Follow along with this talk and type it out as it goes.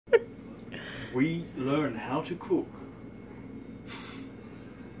we learn how to cook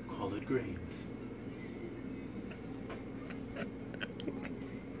collard greens.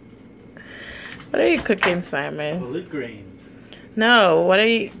 What are you cooking, Simon? Collard greens. No, what are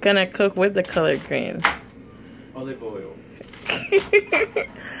you gonna cook with the collard greens? Olive oil.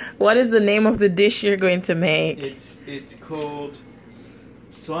 What is the name of the dish you're going to make? It's called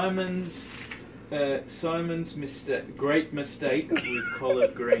Simon's great mistake with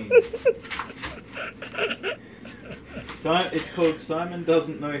collard greens. So it's called Simon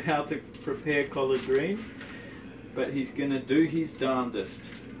doesn't know how to prepare collard greens, but he's gonna do his darndest.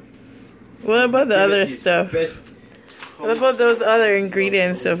 What about the other stuff? What about those other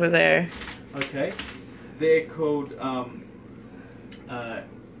ingredients over there? Okay, they're called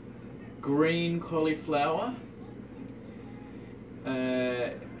green cauliflower,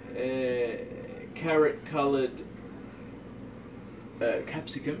 carrot-coloured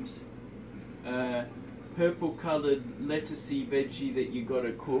capsicums, purple-coloured lettucey veggie that you got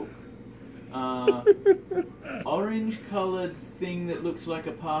to cook, orange-coloured thing that looks like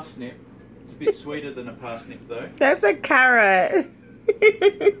a parsnip. It's a bit sweeter than a parsnip, though. That's a carrot.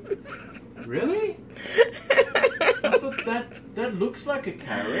 Really? I thought that looks like a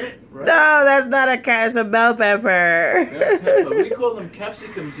carrot, right? No, that's not a carrot. It's a bell pepper. Bell pepper. We call them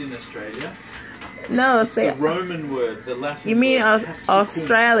capsicums in Australia. No, It's say the Roman word, the Latin. you mean word, capsicum.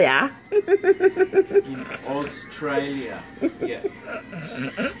 Australia? In Australia, yeah.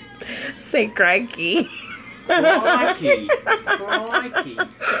 Say crikey. Crikey, crikey.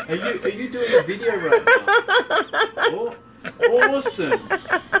 Are you doing a video right now? Oh, awesome.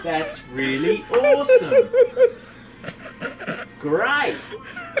 That's really awesome. Great.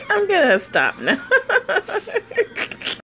 I'm gonna stop now.